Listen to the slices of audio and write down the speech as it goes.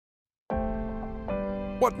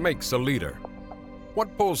What makes a leader?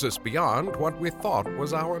 What pulls us beyond what we thought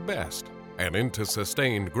was our best and into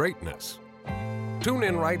sustained greatness? Tune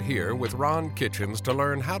in right here with Ron Kitchens to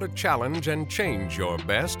learn how to challenge and change your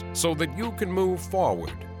best so that you can move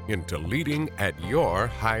forward into leading at your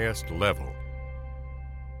highest level.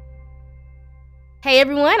 Hey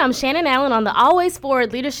everyone, I'm Shannon Allen on the Always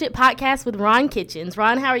Forward Leadership Podcast with Ron Kitchens.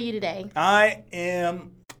 Ron, how are you today? I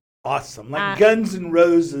am awesome. Like Guns N'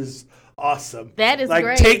 Roses, awesome. That is like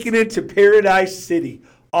great. Taking it to Paradise City,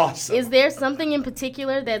 awesome. Is there something in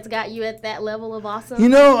particular that's got you at that level of awesome? You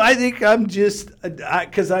know, I think I'm just,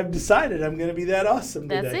 because I've decided I'm going to be that awesome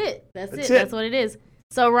That's today. it. That's what it is.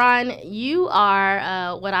 So Ron, you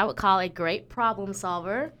are what I would call a great problem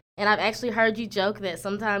solver. And I've actually heard you joke that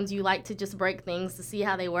sometimes you like to just break things to see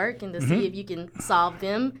how they work and to see if you can solve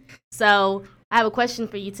them. So I have a question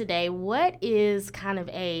for you today. What is kind of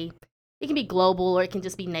it can be global or it can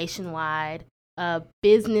just be nationwide,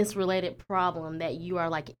 business-related problem that you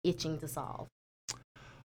are like itching to solve?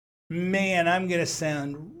 Man, I'm going to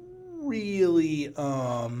sound really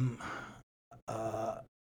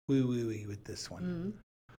woo-woo-y with this one. Mm-hmm.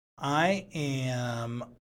 I am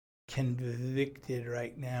convicted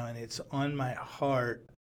right now, and it's on my heart,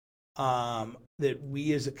 that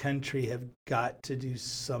we as a country have got to do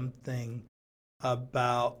something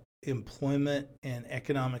about employment and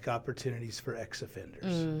economic opportunities for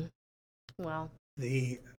ex-offenders. Wow.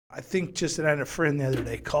 I think just that I had a friend the other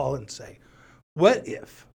day call and say, what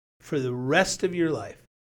if for the rest of your life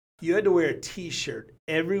you had to wear a T-shirt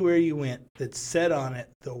everywhere you went that said on it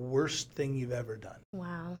the worst thing you've ever done?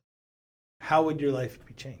 Wow. How would your life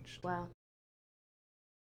be changed? Wow.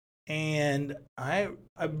 And I'm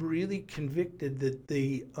really convicted that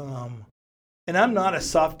and I'm not a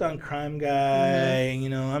soft on crime guy,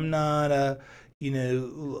 I'm not a,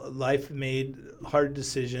 life made hard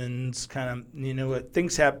decisions kind of, what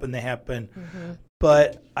things happen, they happen.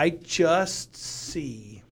 But I just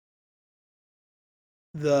see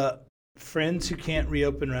the friends who can't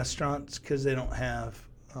reopen restaurants because they don't have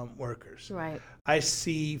workers. Right. I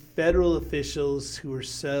see federal officials who are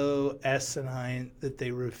so asinine that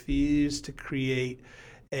they refuse to create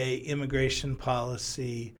a immigration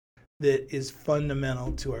policy that is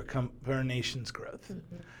fundamental to our nation's growth.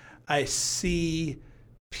 I see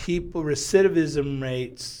recidivism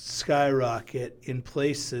rates skyrocket in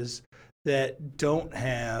places that don't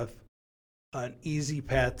have an easy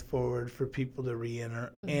path forward for people to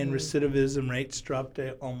reenter, and recidivism rates drop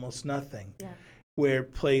to almost nothing. Yeah. Where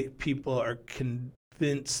people are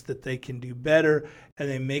convinced that they can do better, and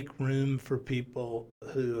they make room for people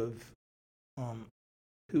who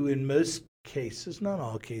in most cases, not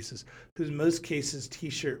all cases, who in most cases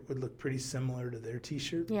T-shirt would look pretty similar to their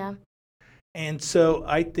T-shirt. Yeah. And so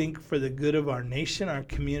I think for the good of our nation, our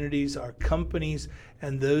communities, our companies,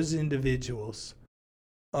 and those individuals,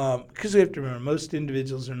 because we have to remember, most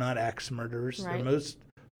individuals are not axe murderers. Right. Most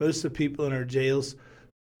of the people in our jails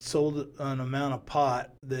sold an amount of pot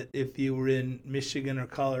that if you were in Michigan or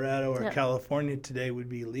Colorado or California today would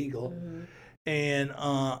be illegal. And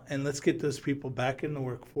let's get those people back in the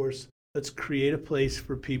workforce. Let's create a place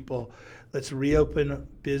for people. Let's reopen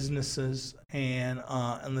businesses and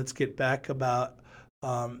let's get back about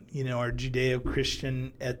our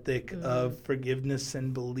Judeo-Christian ethic of forgiveness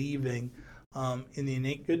and believing in the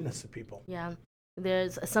innate goodness of people. Yeah.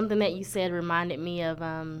 There's something that you said reminded me of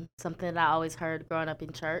something that I always heard growing up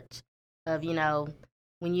in church of,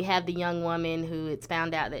 when you have the young woman who it's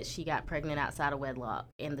found out that she got pregnant outside of wedlock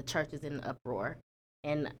and the church is in an uproar.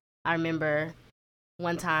 And I remember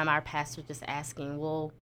one time our pastor just asking,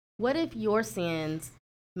 well, what if your sins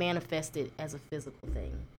manifested as a physical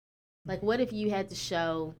thing? Like, what if you had to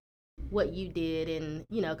show what you did and,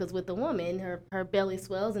 because with the woman, her belly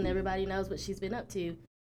swells and everybody knows what she's been up to.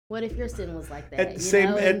 What if your sin was like that? At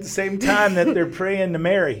the same time that they're praying to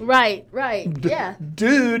Mary. Right, yeah.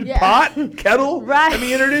 Dude, pot, kettle, right. Let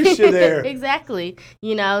me introduce you there. Exactly.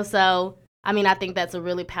 So, I think that's a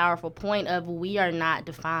really powerful point of we are not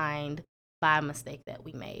defined by a mistake that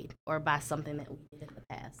we made or by something that we did in the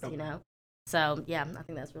past, So, yeah, I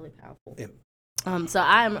think that's really powerful. Yeah. So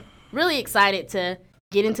I'm really excited to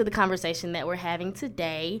get into the conversation that we're having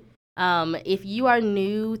today. If you are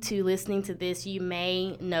new to listening to this, you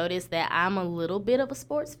may notice that I'm a little bit of a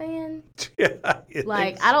sports fan. Yeah,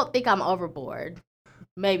 I don't think I'm overboard.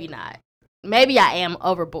 Maybe not. Maybe I am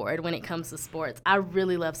overboard when it comes to sports. I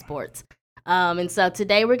really love sports. And so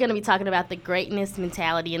today we're going to be talking about the greatness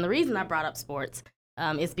mentality. And the reason I brought up sports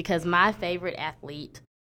is because my favorite athlete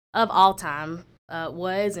of all time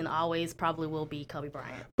was and always probably will be Kobe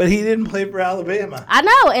Bryant. But he didn't play for Alabama. I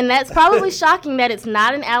know, and that's probably shocking that it's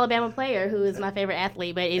not an Alabama player who is my favorite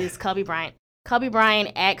athlete, but it is Kobe Bryant. Kobe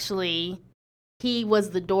Bryant actually, he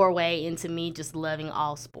was the doorway into me just loving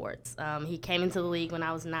all sports. He came into the league when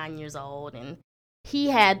I was 9 years old, and he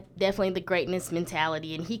had definitely the greatness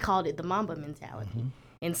mentality, and he called it the Mamba mentality. Mm-hmm.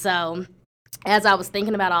 And so as I was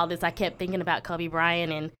thinking about all this, I kept thinking about Kobe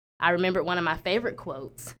Bryant, and I remembered one of my favorite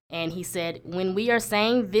quotes, and he said, when we are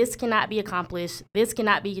saying this cannot be accomplished, this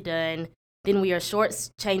cannot be done, then we are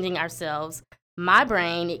shortchanging ourselves. My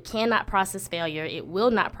brain, it cannot process failure. It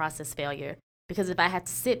will not process failure. Because if I have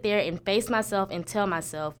to sit there and face myself and tell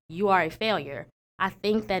myself, you are a failure, I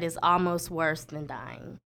think that is almost worse than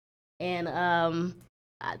dying. And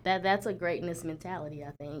that's a greatness mentality,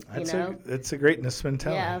 I think. That's a greatness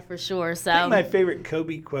mentality. Yeah, for sure. So I think my favorite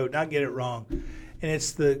Kobe quote, not get it wrong, and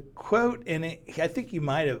it's the quote, and I think he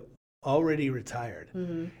might have already retired,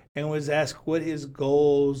 mm-hmm. and was asked what his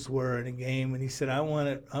goals were in a game, and he said, I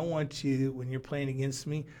want you, when you're playing against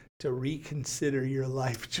me, to reconsider your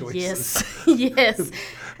life choices. Yes.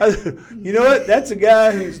 You know what? That's a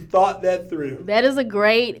guy who's thought that through. That is a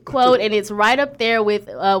great quote, and it's right up there with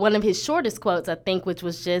one of his shortest quotes, I think, which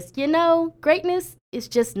was just, greatness is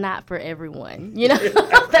just not for everyone.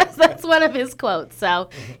 That's one of his quotes.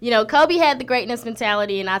 So, Kobe had the greatness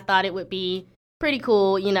mentality, and I thought it would be pretty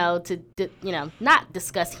cool, to not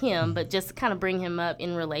discuss him, but just kind of bring him up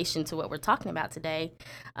in relation to what we're talking about today.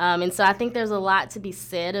 And so I think there's a lot to be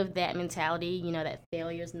said of that mentality, that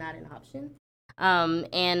failure is not an option.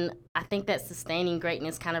 And I think that sustaining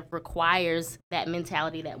greatness kind of requires that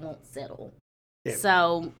mentality that won't settle. Yeah.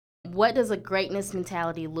 So what does a greatness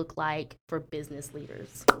mentality look like for business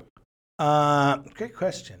leaders? Great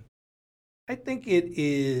question. I think it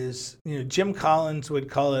is, Jim Collins would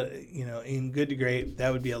call it, in Good to Great,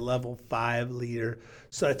 that would be a level 5 leader.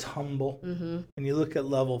 So it's humble. Mm-hmm. When you look at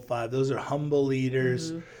level 5, those are humble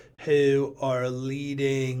leaders, mm-hmm. who are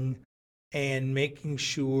leading and making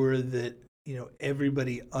sure that,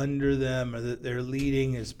 everybody under them or that they're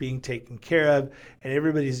leading is being taken care of and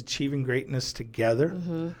everybody's achieving greatness together.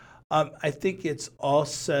 Mm-hmm. I think it's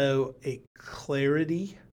also a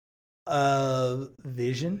clarity of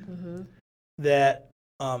vision. Mm-hmm. That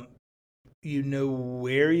you know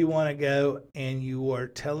where you want to go and you are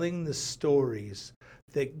telling the stories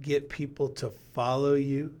that get people to follow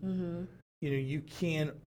you. Mm-hmm. You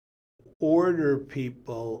can't order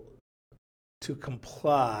people to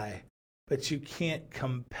comply, but you can't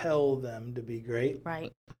compel them to be great.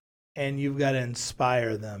 Right. And you've got to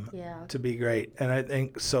inspire them to be great. And I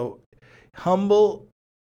think so humble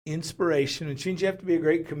inspiration, which means you have to be a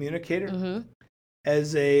great communicator. Mm-hmm.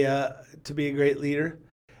 As to be a great leader.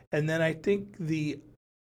 And then I think the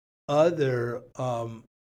other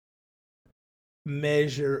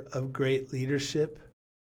measure of great leadership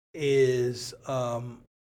is since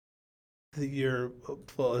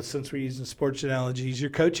we're using sports analogies,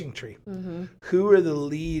 your coaching tree. Mm-hmm. Who are the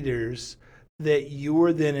leaders that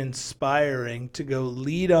you're then inspiring to go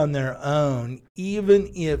lead on their own,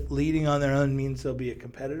 even if leading on their own means they'll be a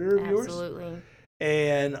competitor of yours? Absolutely.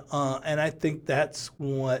 And I think that's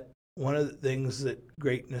one of the things that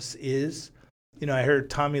greatness is. I heard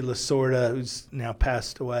Tommy Lasorda, who's now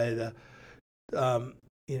passed away, Tommy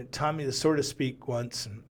Lasorda speak once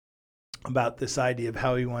about this idea of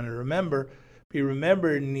how he wanted to be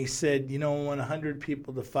remembered, and he said, I want 100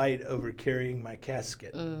 people to fight over carrying my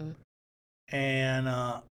casket. Mm.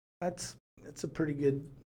 And that's a pretty good.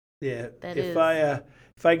 Yeah,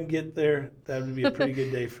 if I can get there, that would be a pretty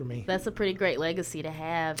good day for me. That's a pretty great legacy to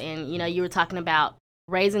have. And, you were talking about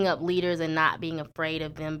raising up leaders and not being afraid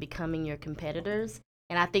of them becoming your competitors.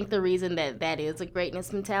 And I think the reason that is a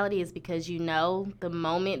greatness mentality is because the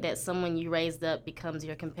moment that someone you raised up becomes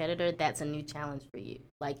your competitor, that's a new challenge for you.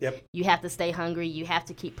 You have to stay hungry. You have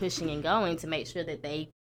to keep pushing and going to make sure that they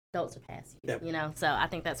don't surpass you, So I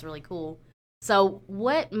think that's really cool. So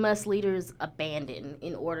what must leaders abandon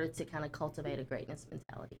in order to kind of cultivate a greatness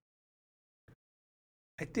mentality?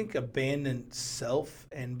 I think abandon self,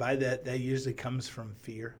 and by that usually comes from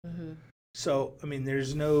fear. Mm-hmm. So,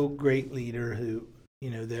 there's no great leader who,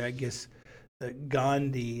 I guess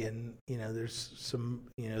Gandhi and, there's some,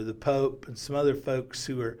 the Pope and some other folks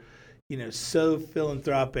who are, so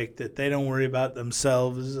philanthropic that they don't worry about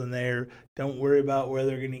themselves and don't worry about where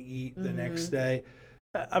they're going to eat the next day.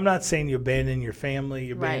 I'm not saying you abandon your family,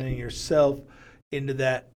 you abandon yourself into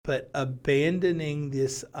that, but abandoning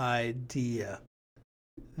this idea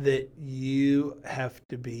that you have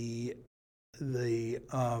to be that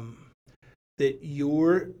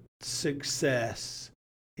your success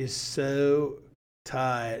is so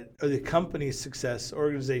tied, or the company's success,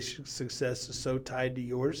 organization's success is so tied to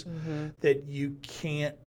yours that you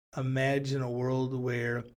can't imagine a world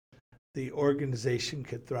where the organization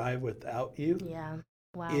could thrive without you. Yeah.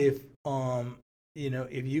 Wow. If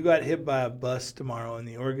if you got hit by a bus tomorrow and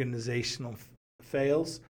the organizational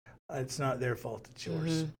fails, it's not their fault, it's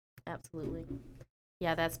yours. Absolutely.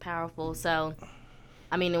 Yeah, that's powerful. So,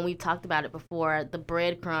 I mean, and we've talked about it before, the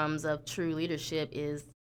breadcrumbs of true leadership is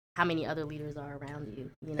how many other leaders are around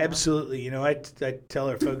you. Absolutely. I tell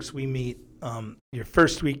our folks, we meet your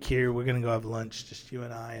first week here, we're going to go have lunch, just you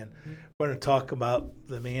and I, and we're going to talk about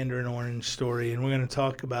the Mandarin Orange story, and we're going to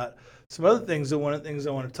talk about some other things. And one of the things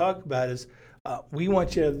I want to talk about is we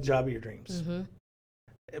want you to have the job of your dreams.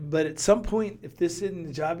 But at some point, if this isn't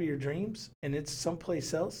the job of your dreams and it's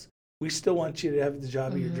someplace else, we still want you to have the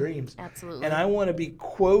job of your dreams. Absolutely. And I want to be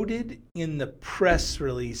quoted in the press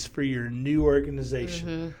release for your new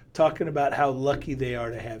organization, talking about how lucky they are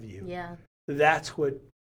to have you. Yeah. That's what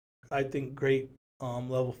I think great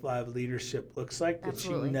level 5 leadership looks like.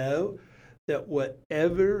 Absolutely. That you know that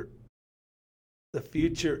whatever the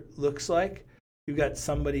future looks like, you've got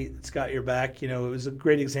somebody that's got your back. It was a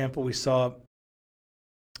great example we saw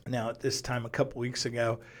now at this time a couple weeks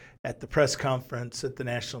ago at the press conference at the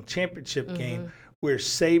national championship game, where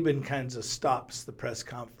Saban kind of stops the press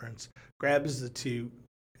conference, grabs the two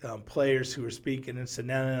players who were speaking and said,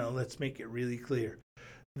 no, let's make it really clear.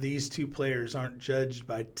 These two players aren't judged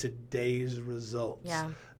by today's results. Yeah.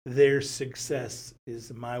 Their success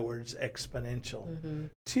is, in my words, exponential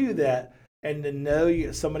to that. And to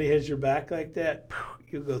know somebody has your back like that,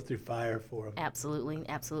 you'll go through fire for them. Absolutely,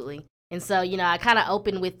 absolutely. And so, I kind of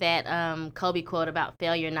opened with that Kobe quote about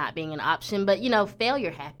failure not being an option. But,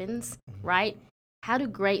 failure happens, right? How do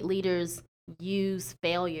great leaders use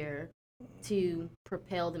failure to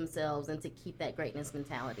propel themselves and to keep that greatness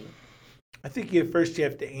mentality? I think first you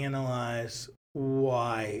have to analyze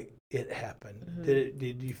why it happened.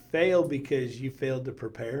 Did you fail because you failed to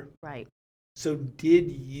prepare? Right. So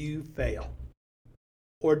did you fail?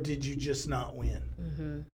 Or did you just not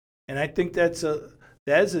win? And I think that's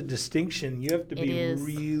a distinction you have to be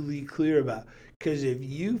really clear about. Because if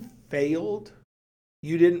you failed,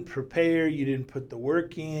 you didn't prepare, you didn't put the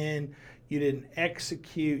work in, you didn't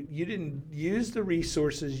execute, you didn't use the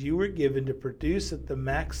resources you were given to produce at the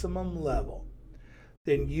maximum level,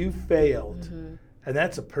 then you failed. And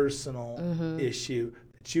that's a personal issue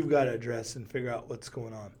that you've got to address and figure out what's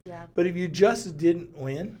going on. Yeah. But if you just didn't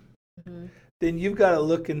win, then you've got to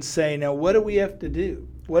look and say, now what do we have to do?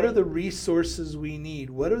 What are the resources we need?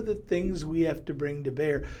 What are the things we have to bring to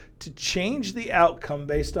bear to change the outcome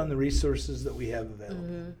based on the resources that we have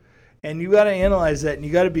available? And you got to analyze that, and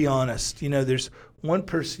you got to be honest. There's one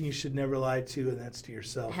person you should never lie to, and that's to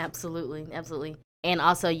yourself. Absolutely, absolutely. And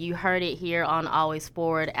also, you heard it here on Always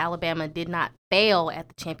Forward. Alabama did not fail at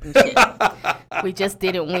the championship. We just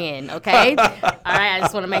didn't win, okay? All right, I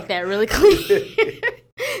just want to make that really clear.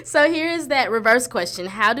 So here is that reverse question.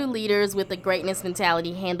 How do leaders with a greatness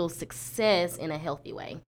mentality handle success in a healthy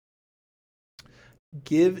way?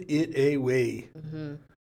 Give it away.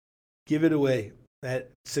 Give it away.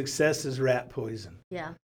 That success is rat poison.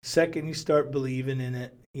 Yeah. Second, you start believing in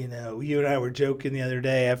it. You and I were joking the other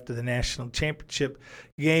day after the national championship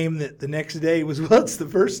game that the next day was, it's the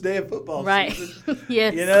first day of football season.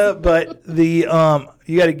 Yes. But you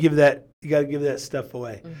got to give that stuff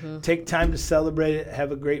away. Take time to celebrate it.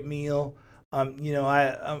 Have a great meal.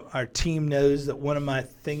 Our team knows that one of my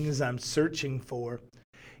things I'm searching for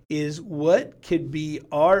is what could be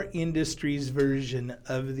our industry's version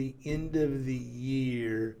of the end of the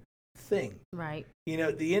year thing. Right.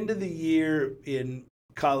 At the end of the year in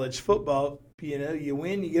college football, you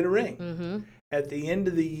win, you get a ring. At the end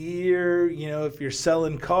of the year, if you're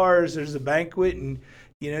selling cars, there's a banquet and,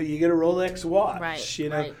 you get a Rolex watch.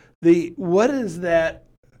 Right. What is that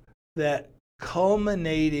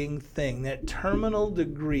culminating thing, that terminal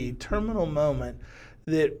moment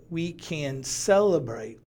that we can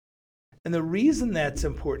celebrate? And the reason that's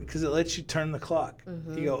important, because it lets you turn the clock.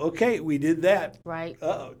 You go, okay, we did that. Right.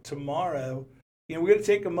 Tomorrow, we're going to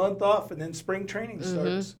take a month off, and then spring training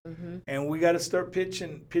starts. And we got to start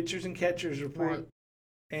pitching pitchers and catchers report. Right.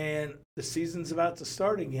 And the season's about to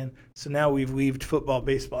start again. So now we've weaved football,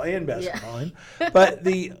 baseball, and basketball in. But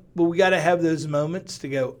we got to have those moments to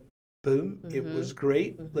go, boom, it was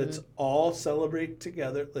great. Let's all celebrate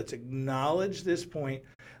together. Let's acknowledge this point.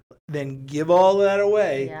 Then give all that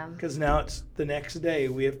away, because now it's the next day.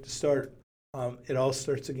 We have to start. It all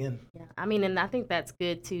starts again. Yeah, and I think that's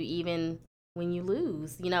good too, even when you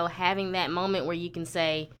lose. Having that moment where you can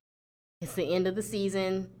say, it's the end of the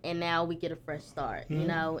season, and now we get a fresh start.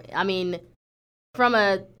 from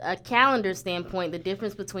a calendar standpoint, the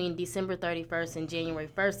difference between December 31st and January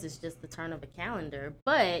 1st is just the turn of a calendar.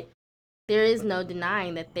 But there is no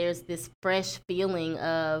denying that there's this fresh feeling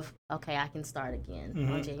of, okay, I can start again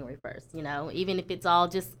on January 1st. You know, even if it's all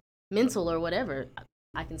just mental or whatever,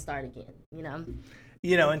 I can start again, you know.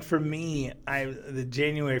 You know, and for me, the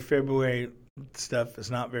January, February stuff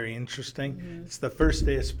is not very interesting. It's the first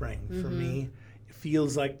day of spring. For me, it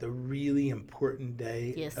feels like the really important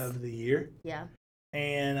day of the year. Yeah.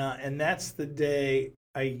 And that's the day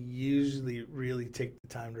I usually really take the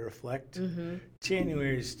time to reflect.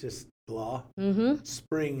 January is just blah.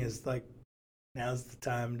 Spring is like, now's the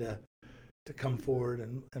time to come forward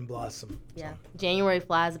and blossom. Yeah. So. January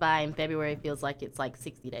flies by and February feels like it's like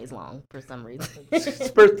 60 days long for some reason.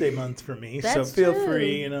 It's birthday month for me, That's so feel true.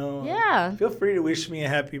 free, you know. Yeah. Feel free to wish me a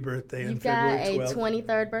happy birthday on February 12th. You've got a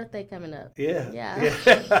 23rd birthday coming up.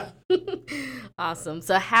 Yeah. Awesome.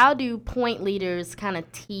 So how do point leaders kind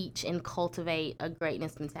of teach and cultivate a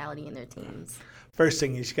greatness mentality in their teams? First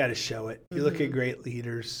thing is you got to show it. You look at great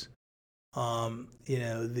leaders. You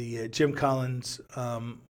know, the Jim Collins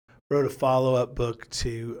wrote a follow-up book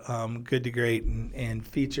to Good to Great and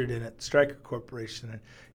featured in it Stryker Corporation, and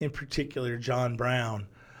in particular John Brown,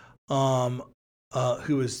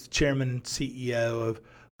 who was the chairman and CEO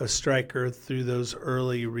of Stryker through those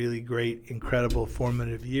early, really great, incredible,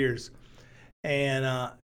 formative years.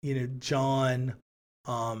 And, you know, John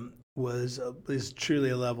is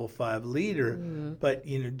truly a level 5 leader, but,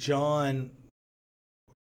 you know, John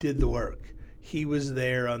did the work. He was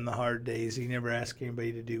there on the hard days. He never asked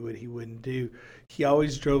anybody to do what he wouldn't do. He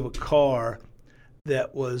always drove a car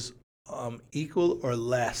that was equal or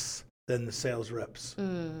less than the sales reps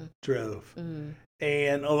drove.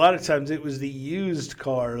 And a lot of times it was the used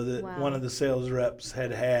car that one of the sales reps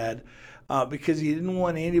had because he didn't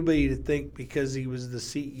want anybody to think because he was the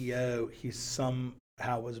CEO, he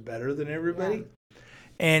somehow was better than everybody. Yeah.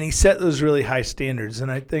 And he set those really high standards.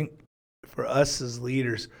 And I think for us as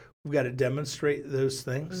leaders, we've got to demonstrate those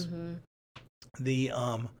things.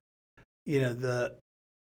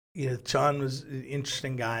 John was an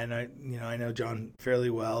interesting guy, and I know John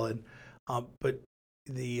fairly well, and but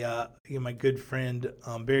my good friend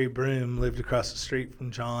Barry Broom lived across the street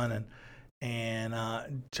from John,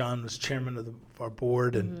 and John was chairman of our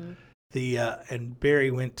board, and and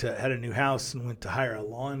Barry had a new house and went to hire a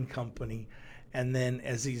lawn company, and then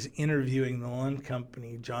as he's interviewing the lawn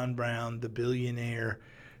company, John Brown, the billionaire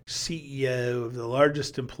CEO of the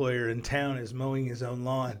largest employer in town, is mowing his own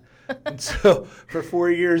lawn. And so for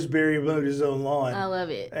 4 years, Barry mowed his own lawn. I love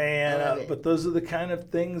it. And but those are the kind of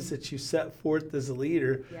things that you set forth as a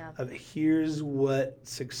leader of here's what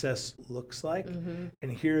success looks like,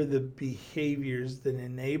 and here are the behaviors that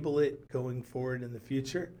enable it going forward in the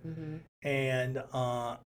future. And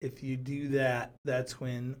if you do that, that's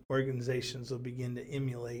when organizations will begin to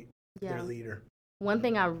emulate their leader. One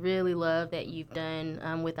thing I really love that you've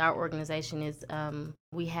done with our organization is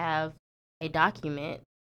we have a document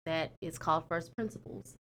that is called First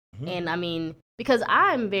Principles. And I mean, because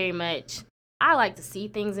I like to see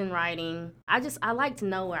things in writing. I like to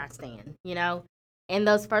know where I stand, you know? And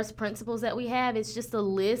those first principles that we have, it's just a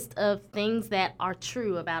list of things that are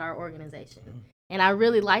true about our organization. And I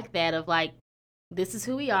really like that of like, this is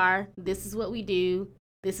who we are, this is what we do,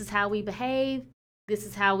 this is how we behave, this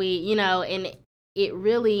is how we, you know, and it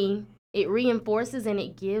reinforces and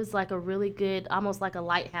it gives like a really good, almost like a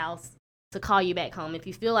lighthouse to call you back home. If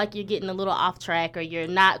you feel like you're getting a little off track or you're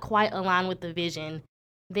not quite aligned with the vision,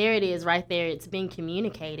 there it is right there. It's being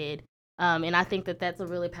communicated. And I think that that's a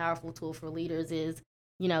really powerful tool for leaders is,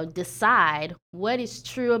 you know, decide what is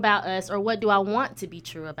true about us or what do I want to be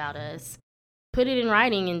true about us. Put it in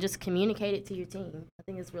writing and just communicate it to your team. I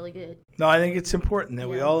think it's really good. No, I think it's important that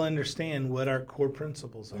we all understand what our core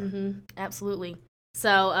principles are. Absolutely.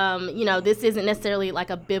 So, you know, this isn't necessarily like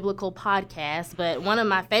a biblical podcast, but one of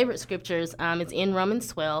my favorite scriptures is in Romans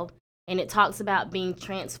 12, and it talks about being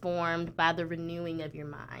transformed by the renewing of your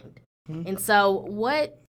mind. And so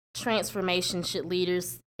what transformation should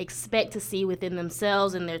leaders expect to see within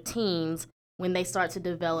themselves and their teams when they start to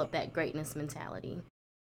develop that greatness mentality?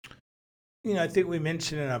 You know, I think we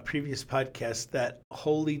mentioned in our previous podcast that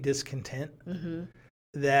holy discontent,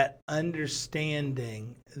 that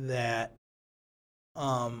understanding that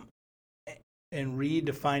and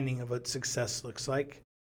redefining of what success looks like.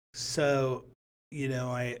 So, you know,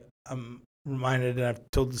 I'm reminded, and I've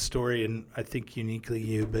told the story, and I think uniquely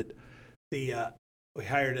you, but we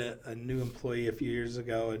hired a new employee a few years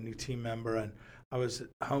ago, a new team member, and I was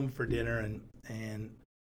at home for dinner, and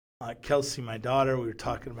Kelsey, my daughter, we were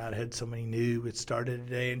talking about, I had somebody new that started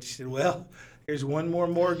today, and she said, well, Here's one more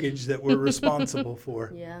mortgage that we're responsible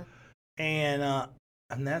for. Yeah. And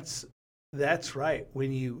that's right.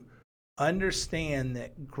 When you understand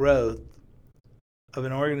that growth of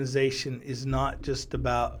an organization is not just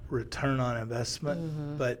about return on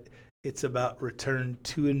investment, but it's about return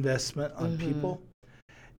to investment on people,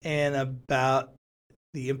 and about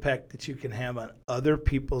the impact that you can have on other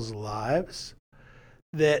people's lives,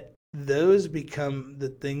 that those become the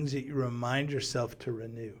things that you remind yourself to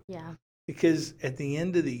renew. Yeah. Because at the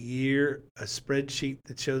end of the year, a spreadsheet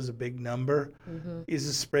that shows a big number is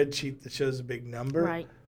a spreadsheet that shows a big number. Right.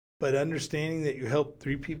 But understanding that you help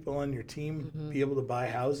 3 people on your team be able to buy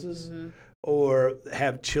houses or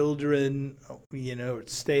have children,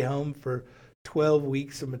 stay home for 12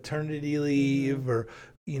 weeks of maternity leave or,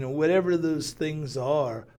 whatever those things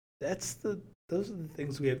are, those are the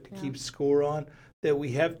things we have to keep score on, that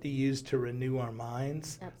we have to use to renew our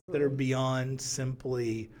minds. Absolutely. That are beyond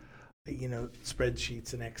simply,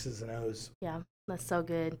 spreadsheets and X's and O's. Yeah, that's so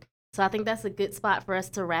good. So I think that's a good spot for us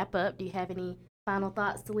to wrap up. Do you have any final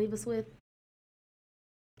thoughts to leave us with?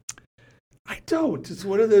 I don't. It's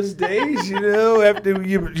one of those days, after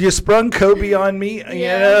you sprung Kobe on me,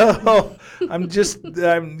 I'm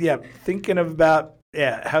thinking about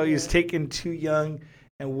how he was taken too young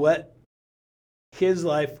and what his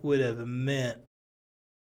life would have meant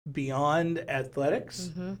beyond athletics,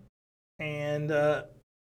 and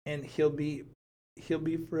he'll be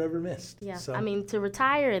forever missed. Yeah, so. I mean, to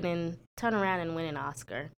retire and then turn around and win an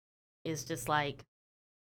Oscar is just like,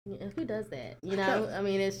 who does that?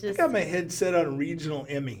 It's just. I got my head set on a regional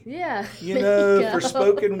Emmy. Yeah. For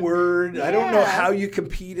spoken word. Yeah. I don't know how you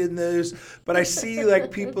compete in those, but I see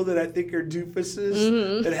people that I think are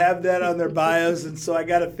doofuses that have that on their bios, and so I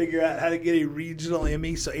got to figure out how to get a regional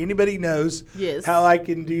Emmy. So anybody knows how I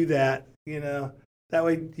can do that. That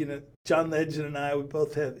way, John Legend and I, we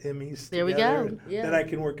both have Emmys. There we go. Yeah. That I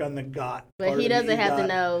can work on the GOT. But he doesn't have to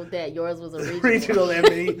know that yours was a regional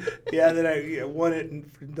Emmy. That I won it in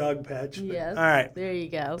Dog Patch. Yes. All right. There you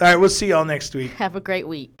go. All right. We'll see y'all next week. Have a great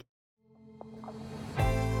week.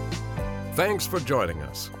 Thanks for joining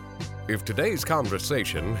us. If today's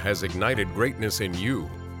conversation has ignited greatness in you,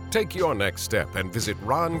 take your next step and visit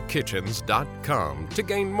ronkitchens.com to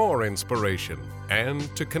gain more inspiration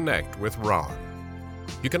and to connect with Ron.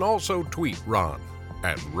 You can also tweet Ron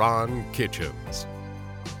at Ron Kitchens.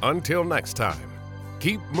 Until next time,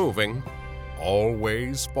 keep moving,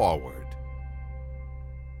 always forward.